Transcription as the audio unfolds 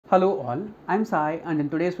Hello all, I'm Sai and in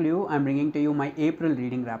today's video I'm bringing to you my April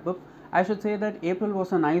reading wrap up. I should say that April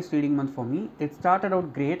was a nice reading month for me. It started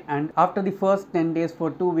out great and after the first 10 days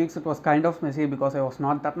for 2 weeks it was kind of messy because I was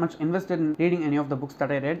not that much invested in reading any of the books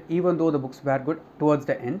that I read, even though the books were good towards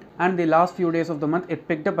the end. And the last few days of the month it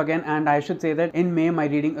picked up again, and I should say that in May my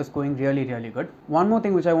reading is going really good. One more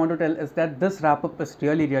thing which I want to tell is that this wrap up is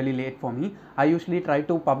really late for me. I usually try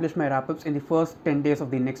to publish my wrap ups in the first 10 days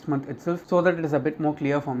of the next month itself so that it is a bit more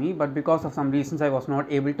clear for me, but because of some reasons I was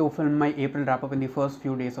not able to film my April wrap up in the first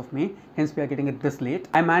few days of May. Hence we are getting it this late.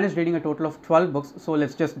 I managed reading a total of 12 books, so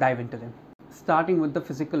let's just dive into them. Starting with the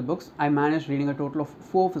physical books, I managed reading a total of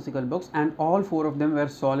 4 physical books and all 4 of them were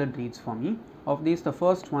solid reads for me. Of these, the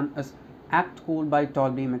first one is Act Cool by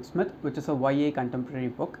Tolby McSmith, which is a YA contemporary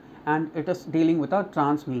book and it is dealing with a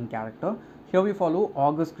trans main character. Here we follow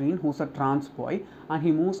August Green, who's a trans boy, and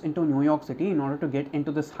he moves into New York City in order to get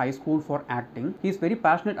into this high school for acting. He's very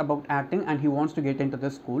passionate about acting and he wants to get into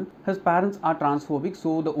this school. His parents are transphobic,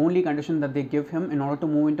 so the only condition that they give him in order to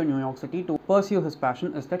move into New York City to pursue his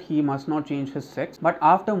passion is that he must not change his sex. But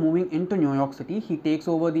after moving into New York City, he takes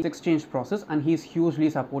over the sex change process and he's hugely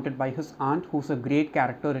supported by his aunt, who's a great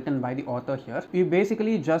character written by the author here. We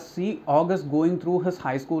basically just see August going through his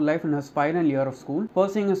high school life in his final year of school,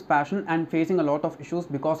 pursuing his passion and facing a lot of issues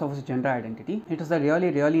because of his gender identity. It is a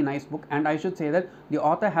really nice book, and I should say that the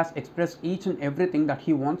author has expressed each and everything that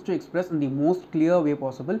he wants to express in the most clear way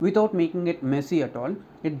possible without making it messy at all.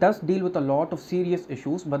 It does deal with a lot of serious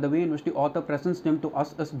issues, but the way in which the author presents them to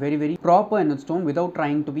us is very proper in its tone without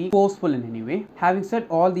trying to be forceful in any way. Having said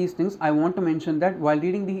all these things, I want to mention that while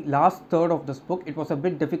reading the last third of this book, it was a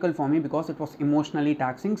bit difficult for me because it was emotionally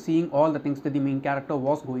taxing seeing all the things that the main character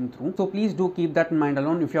was going through. So please do keep that in mind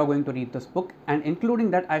alone if you are going to read this book. And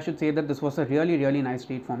including that, I should say that this was a really nice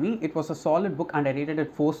read for me. It was a solid book and I rated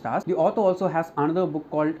it 4 stars. The author also has another book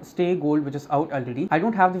called Stay Gold, which is out already. I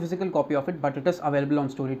don't have the physical copy of it, but it is available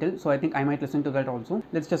on Storytel, so I think I might listen to that also.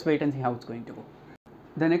 Let's just wait and see how it's going to go.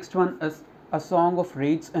 The next one is A Song of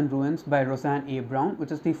Wraiths and Ruins by Roseanne A. Brown,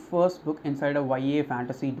 which is the first book inside a YA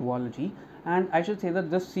fantasy duology. And I should say that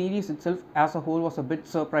this series itself as a whole was a bit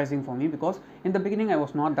surprising for me because in the beginning I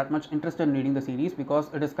was not that much interested in reading the series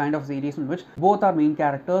because it is kind of a series in which both our main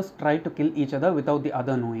characters try to kill each other without the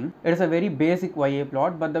other knowing. It is a very basic YA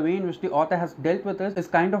plot, but the way in which the author has dealt with it is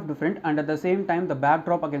kind of different, and at the same time the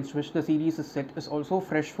backdrop against which the series is set is also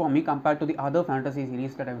fresh for me compared to the other fantasy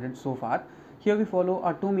series that I've read so far. Here we follow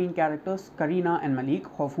our 2 main characters, Karina and Malik,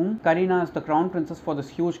 of whom Karina is the crown princess for this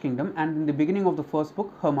huge kingdom, and in the beginning of the first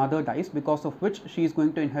book her mother dies, because of which she is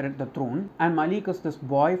going to inherit the throne. And Malik is this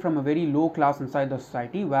boy from a very low class inside the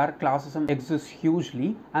society where classism exists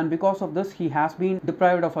hugely, and because of this he has been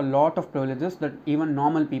deprived of a lot of privileges that even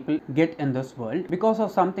normal people get in this world. Because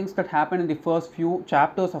of some things that happen in the first few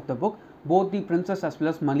chapters of the book, both the princess as well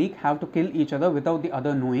as Malik have to kill each other without the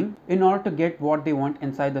other knowing in order to get what they want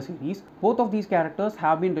inside the series. Both of these characters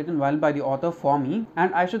have been written well by the author for me,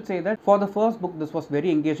 and I should say that for the first book this was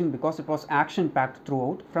very engaging because it was action packed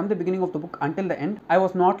throughout. From the beginning of the book until the end, I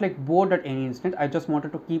was not like bored at any instant. I just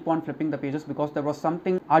wanted to keep on flipping the pages because there was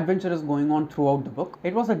something adventurous going on throughout the book.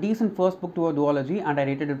 It was a decent first book to a duology and I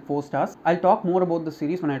rated it 4 stars. I'll talk more about the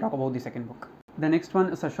series when I talk about the second book. The next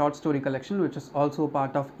one is a short story collection which is also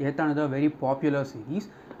part of yet another very popular series,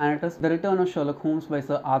 and it is The Return of Sherlock Holmes by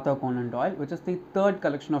Sir Arthur Conan Doyle, which is the 3rd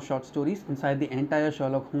collection of short stories inside the entire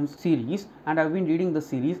Sherlock Holmes series, and I've been reading this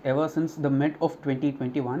series ever since the mid of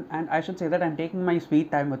 2021, and I should say that I'm taking my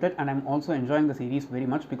sweet time with it, and I'm also enjoying the series very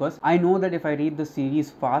much because I know that if I read this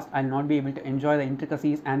series fast I'll not be able to enjoy the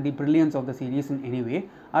intricacies and the brilliance of the series in any way.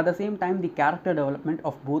 At the same time, the character development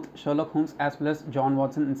of both Sherlock Holmes as well as John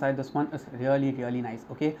Watson inside this one is really nice.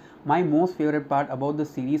 Okay, my most favorite part about this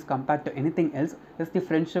series compared to anything else is the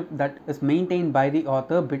friendship that is maintained by the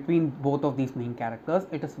author between both of these main characters.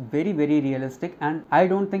 It is very realistic, and I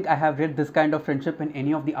don't think I have read this kind of friendship in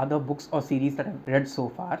any of the other books or series that I've read so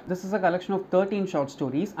far. This is a collection of 13 short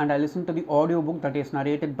stories, and I listened to the audiobook that is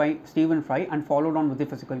narrated by Stephen Fry and followed on with the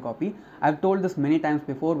physical copy. I've told this many times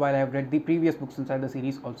before while I have read the previous books inside the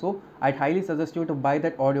series also. I'd highly suggest you to buy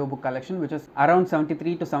that audiobook collection, which is around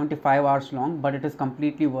 73 to 75 hours long, but it is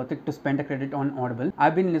completely worth it to spend a credit on Audible.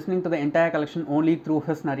 I've been listening to the entire collection only through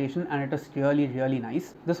his narration and it is really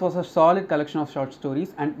nice. This was a solid collection of short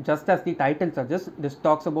stories, and just as the title suggests, this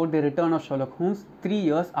talks about the return of Sherlock Holmes 3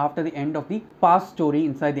 years after the end of the past story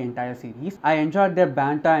inside the entire series. I enjoyed their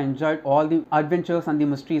banter, I enjoyed all the adventures and the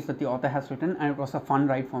mysteries that the author has written, and it was a fun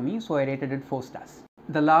ride for me, so I rated it 4 stars.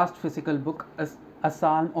 The last physical book is A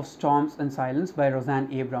Psalm of Storms and Silence by Roseanne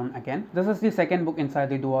A. Brown again. This is the second book inside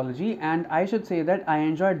the duology, and I should say that I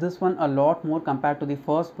enjoyed this one a lot more compared to the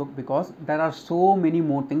first book because there are so many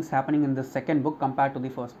more things happening in the second book compared to the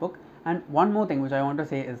first book. And one more thing which I want to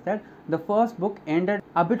say is that the first book ended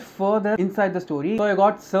a bit further inside the story, so I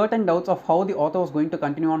got certain doubts of how the author was going to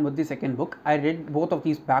continue on with the second book. I read both of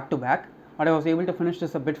these back to back, but I was able to finish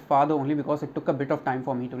this a bit farther only because it took a bit of time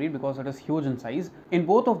for me to read because it is huge in size. In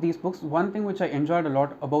both of these books, one thing which I enjoyed a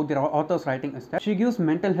lot about the author's writing is that she gives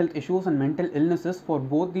mental health issues and mental illnesses for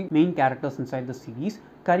both the main characters inside the series.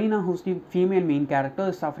 Karina, who's the female main character,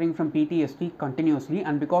 is suffering from PTSD continuously,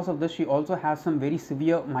 and because of this she also has some very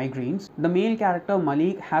severe migraines. The male character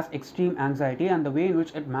Malik has extreme anxiety, and the way in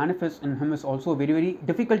which it manifests in him is also very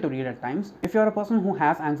difficult to read at times. If you are a person who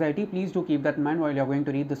has anxiety, please do keep that in mind while you are going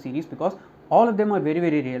to read the series because all of them are very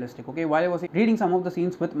realistic. Okay, while I was reading some of the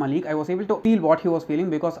scenes with Malik, I was able to feel what he was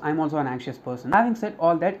feeling because I'm also an anxious person. Having said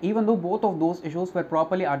all that, even though both of those issues were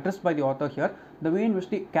properly addressed by the author here, the way in which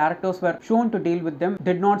the characters were shown to deal with them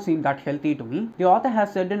did not seem that healthy to me. The author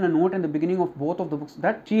has said in a note in the beginning of both of the books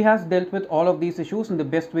that she has dealt with all of these issues in the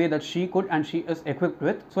best way that she could and she is equipped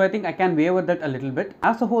with. So I think I can waiver that a little bit.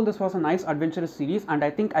 As a whole, this was a nice adventurous series, and I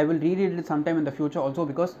think I will reread it sometime in the future also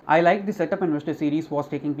because I like the setup in which the series was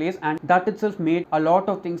taking place, and that itself made a lot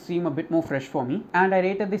of things seem a bit more fresh for me. And I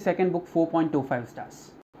rated the second book 4.25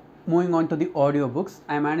 stars. Moving on to the audiobooks,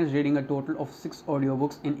 I managed reading a total of 6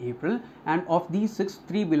 audiobooks in April, and of these 6,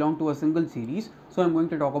 3 belong to a single series. So I'm going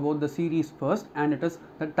to talk about the series first, and it is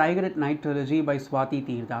the Tiger at Night trilogy by Swati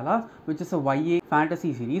Teerdhala, which is a YA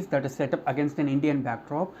fantasy series that is set up against an Indian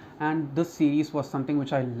backdrop, and this series was something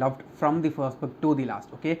which I loved from the first book to the last,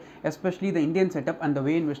 okay? Especially the Indian setup and the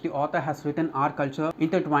way in which the author has written our culture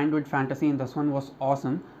intertwined with fantasy in this one was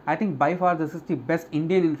awesome. I think by far this is the best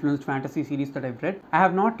Indian influenced fantasy series that I've read. I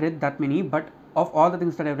have not read that many, but of all the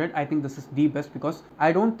things that I've read, I think this is the best because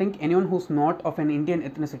I don't think anyone who's not of an Indian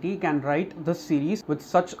ethnicity can write this series with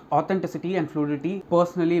such authenticity and fluidity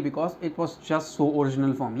personally, because it was just so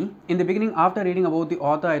original for me. In the beginning, after reading about the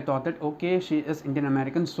author, I thought that okay, she is Indian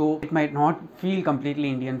American, so it might not feel completely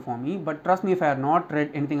Indian for me, but trust me, if I had not read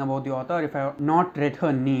anything about the author, if I had not read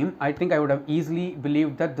her name, I think I would have easily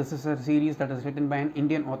believed that this is a series that is written by an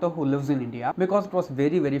Indian author who lives in India, because it was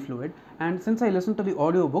very fluid. And since I listened to the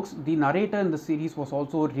audiobooks, the narrator in the series was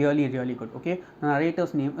also really good. Okay, the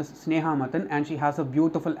narrator's name is Sneha Matan, and she has a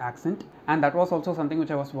beautiful accent, and that was also something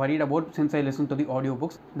which I was worried about since I listened to the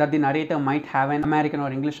audiobooks, that the narrator might have an American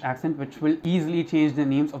or English accent which will easily change the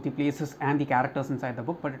names of the places and the characters inside the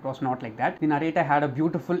book, but it was not like that. The narrator had a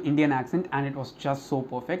beautiful Indian accent and it was just so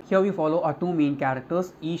perfect. Here we follow our two main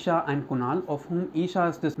characters, Isha and Kunal, of whom Isha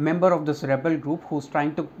is this member of this rebel group who's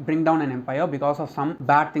trying to bring down an empire because of some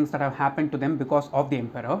bad things that have happened to them because of the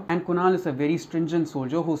emperor, and Kunal is a very stringent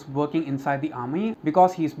soldier who's working inside the army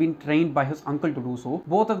because he's been trained by his uncle to do so.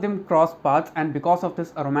 Both of them cross paths, and because of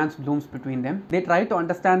this a romance blooms between them. They try to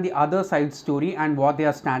understand the other side's story and what they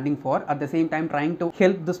are standing for, at the same time trying to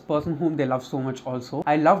help this person whom they love so much also.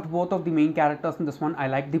 I loved both of the main characters in this one. I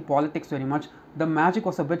liked the politics very much. The magic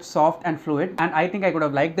was a bit soft and fluid, and I think I could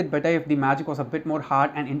have liked it better if the magic was a bit more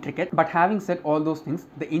hard and intricate. But having said all those things,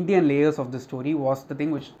 the Indian layers of the story was the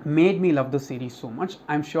thing which made me love this series so much.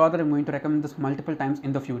 I'm sure that I'm going to recommend this multiple times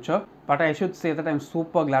in the future, but I should say that I'm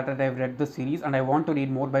super glad that I've read this series, and I want to read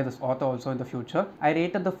more by this author also in the future. I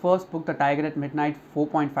rated the first book, The Tiger at Midnight,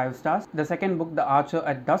 4.5 stars, the second book, The Archer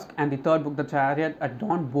at Dusk, and the third book, The Chariot at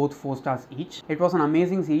Dawn, both 4 stars each. It was an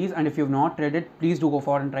amazing series, and if you've not read it, please do go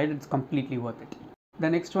for it and try it. It's completely worth it. The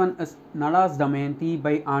next one is Nala's Damayanti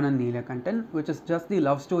by Anand Neelakantan, which is just the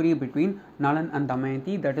love story between Nalan and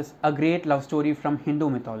Damayanti. That is a great love story from Hindu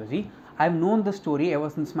mythology. I've known this story ever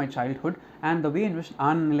since my childhood, and the way in which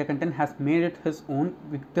Anand Neelakantan has made it his own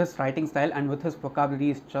with this writing style and with his vocabulary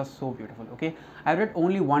is just so beautiful. Okay, I read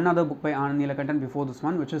only one other book by Anand Neelakantan before this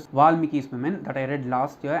one, which is Valmiki's Women, that I read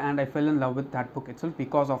last year, and I fell in love with that book itself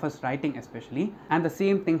because of his writing especially, and the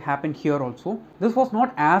same thing happened here also. This was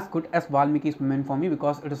not as good as Valmiki's Women for me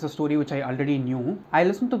because it is a story which I already knew. I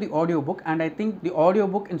listened to the audiobook, and I think the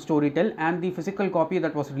audiobook in Storytel and the physical copy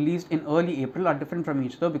that was released in early April are different from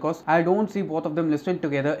each other because I don't see both of them listed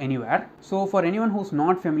together anywhere. So for anyone who's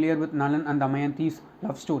not familiar with Nalan and Damayanti's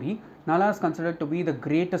love story, Nala is considered to be the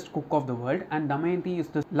greatest cook of the world, and Damayanti is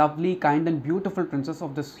this lovely, kind and beautiful princess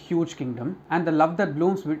of this huge kingdom, and the love that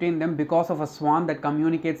blooms between them because of a swan that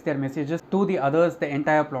communicates their messages to the others, the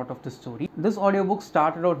entire plot of the story. This audiobook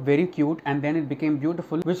started out very cute, and then it became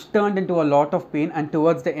beautiful, which turned into a lot of pain, and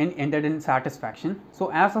towards the end ended in satisfaction.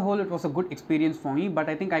 So as a whole, it was a good experience for me, but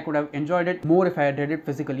I think I could have enjoyed it more if I had read it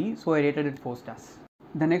physically, so I rated it 4 stars.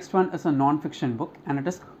 The next one is a non-fiction book, and it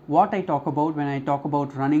is What I Talk About When I Talk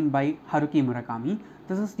About Running by Haruki Murakami.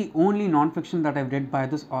 This is the only non-fiction that I've read by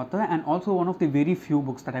this author, and also one of the very few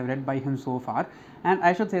books that I've read by him so far. And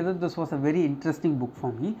I should say that this was a very interesting book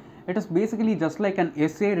for me. It is basically just like an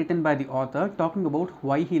essay written by the author talking about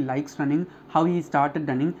why he likes running, how he started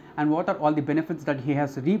running, and what are all the benefits that he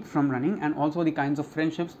has reaped from running, and also the kinds of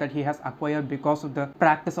friendships that he has acquired because of the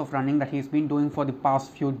practice of running that he's been doing for the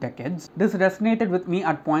past few decades. This resonated with me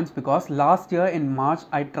at points because last year in March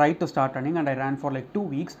I tried to start running and I ran for like 2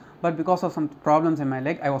 weeks, but because of some problems in my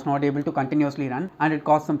leg I was not able to continuously run and it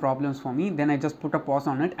caused some problems for me. Then I just put a pause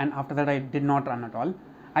on it, and after that I did not run at all.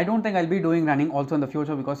 I don't think I'll be doing running also in the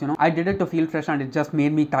future because I did it to feel fresh and it just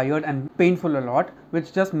made me tired and painful a lot,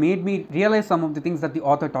 which just made me realize some of the things that the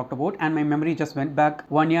author talked about, and my memory just went back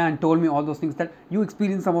 1 year and told me all those things that you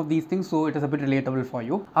experienced some of these things, so it is a bit relatable for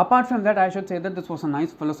you. Apart from that, I should say that this was a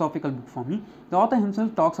nice philosophical book for me. The author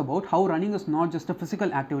himself talks about how running is not just a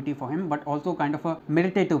physical activity for him but also kind of a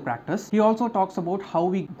meditative practice. He also talks about how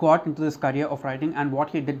he got into this career of writing and what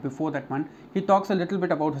he did before that one. He talks a little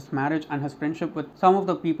bit about his marriage and his friendship with some of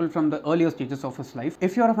the people from the earlier stages of his life.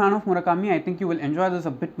 If you are a fan of Murakami, I think you will enjoy this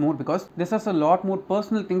a bit more because this has a lot more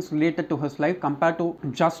personal things related to his life compared to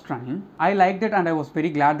just running. I liked it and I was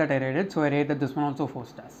very glad that I read it, so I rated this one also 4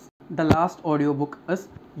 stars. The last audiobook is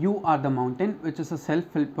You Are the Mountain, which is a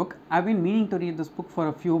self-help book. I've been meaning to read this book for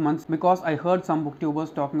a few months because I heard some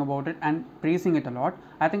booktubers talking about it and praising it a lot.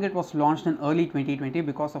 I think it was launched in early 2020,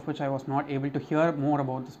 because of which I was not able to hear more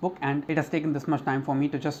about this book, and it has taken this much time for me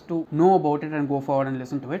to just to know about it and go forward and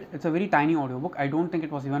listen to it. It's a very tiny audiobook. I don't think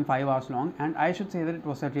it was even 5 hours long, and I should say that it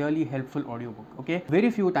was a really helpful audiobook. Okay,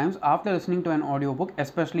 very few times after listening to an audiobook,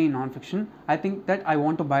 especially in non-fiction, I think that I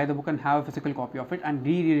want to buy the book and have a physical copy of it and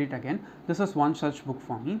reread it again. This is one such book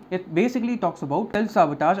for me. It basically talks about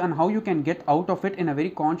self-sabotage and how you can get out of it in a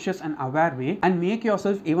very conscious and aware way and make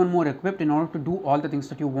yourself even more equipped in order to do all the things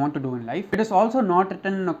that you want to do in life. It is also not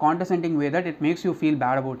written in a condescending way that it makes you feel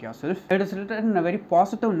bad about yourself. It is written in a very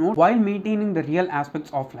positive note while maintaining the real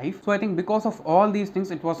aspects of life. So I think because of all these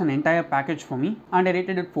things, it was an entire package for me, and I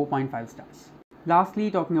rated it 4.5 stars. Lastly,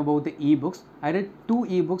 talking about the ebooks, I read 2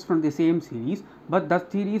 ebooks from the same series, but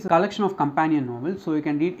that series is a collection of companion novels, so you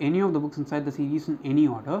can read any of the books inside the series in any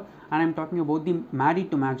order, and I am talking about the Married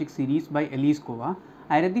to Magic series by Elise Kova.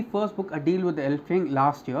 I read the first book, A Deal with the Elf King,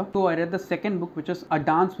 last year, so I read the second book, which is A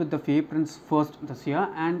Dance with the Fey Prince, first this year,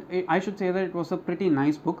 and I should say that it was a pretty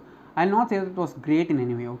nice book. I'll not say that it was great in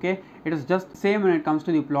any way, okay? It is just same when it comes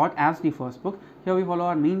to the plot as the first book. Here we follow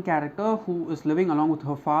our main character who is living along with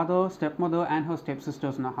her father, stepmother and her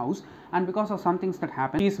stepsisters in a house, and because of some things that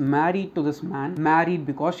happen, she is married to this man, married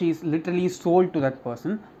because she is literally sold to that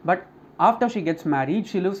person, but after she gets married,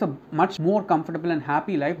 she lives a much more comfortable and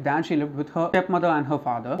happy life than she lived with her stepmother and her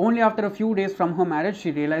father. Only after a few days from her marriage,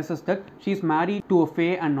 she realizes that she is married to a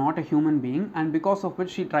fae and not a human being, and because of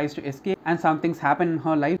which she tries to escape, and some things happen in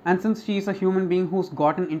her life. And since she is a human being who's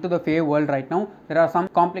gotten into the fae world right now, there are some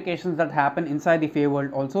complications that happen inside the fae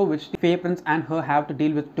world also, which the fae prince and her have to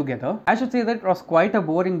deal with together. I should say that it was quite a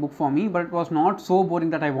boring book for me, but it was not so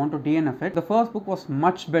boring that I want to DNF it. The first book was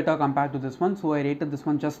much better compared to this one, so I rated this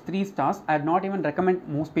one just 3 stars. I'd not even recommend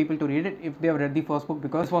most people to read it if they have read the first book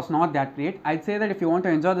because it was not that great. I'd say that if you want to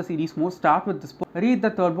enjoy the series more, start with this book, read the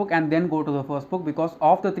third book and then go to the first book, because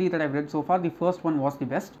of the 3 that I've read so far, the first one was the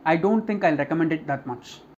best. I don't think I'll recommend it that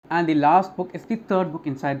much. And the last book is the third book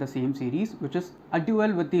inside the same series, which is A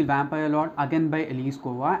Duel with the Vampire Lord, again by Elise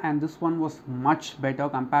Kova, and this one was much better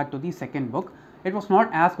compared to the second book. It was not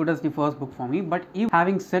as good as the first book for me, but even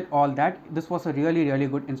having said all that, this was a really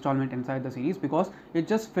good installment inside the series because it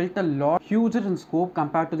just felt a lot huger in scope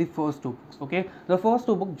compared to the first 2 books. Okay, the first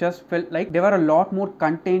 2 books just felt like they were a lot more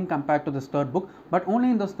contained compared to this third book, but only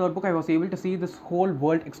in this third book I was able to see this whole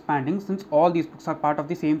world expanding, since all these books are part of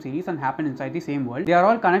the same series and happen inside the same world. They are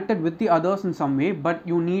all connected with the others in some way, but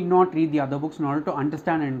you need not read the other books in order to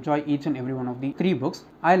understand and enjoy each and every one of the 3 books.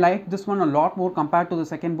 I liked this one a lot more compared to the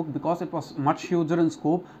second book because it was much huger in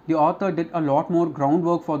scope. The author did a lot more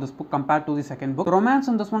groundwork for this book compared to the second book. The romance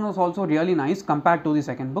in this one was also really nice compared to the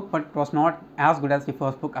second book, but it was not as good as the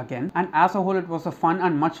first book again. And as a whole, it was a fun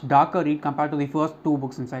and much darker read compared to the first 2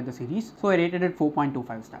 books inside the series. So I rated it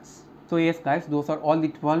 4.25 stars. So yes guys, those are all the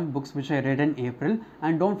 12 books which I read in April,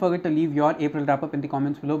 and don't forget to leave your April wrap up in the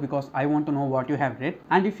comments below because I want to know what you have read.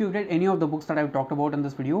 And if you've read any of the books that I've talked about in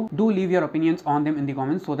this video, do leave your opinions on them in the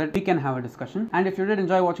comments so that we can have a discussion. And if you did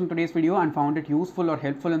enjoy watching today's video and found it useful or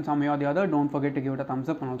helpful in some way or the other, don't forget to give it a thumbs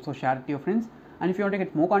up and also share it to your friends. And if you want to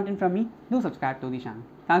get more content from me, do subscribe to the channel.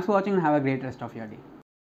 Thanks for watching and have a great rest of your day.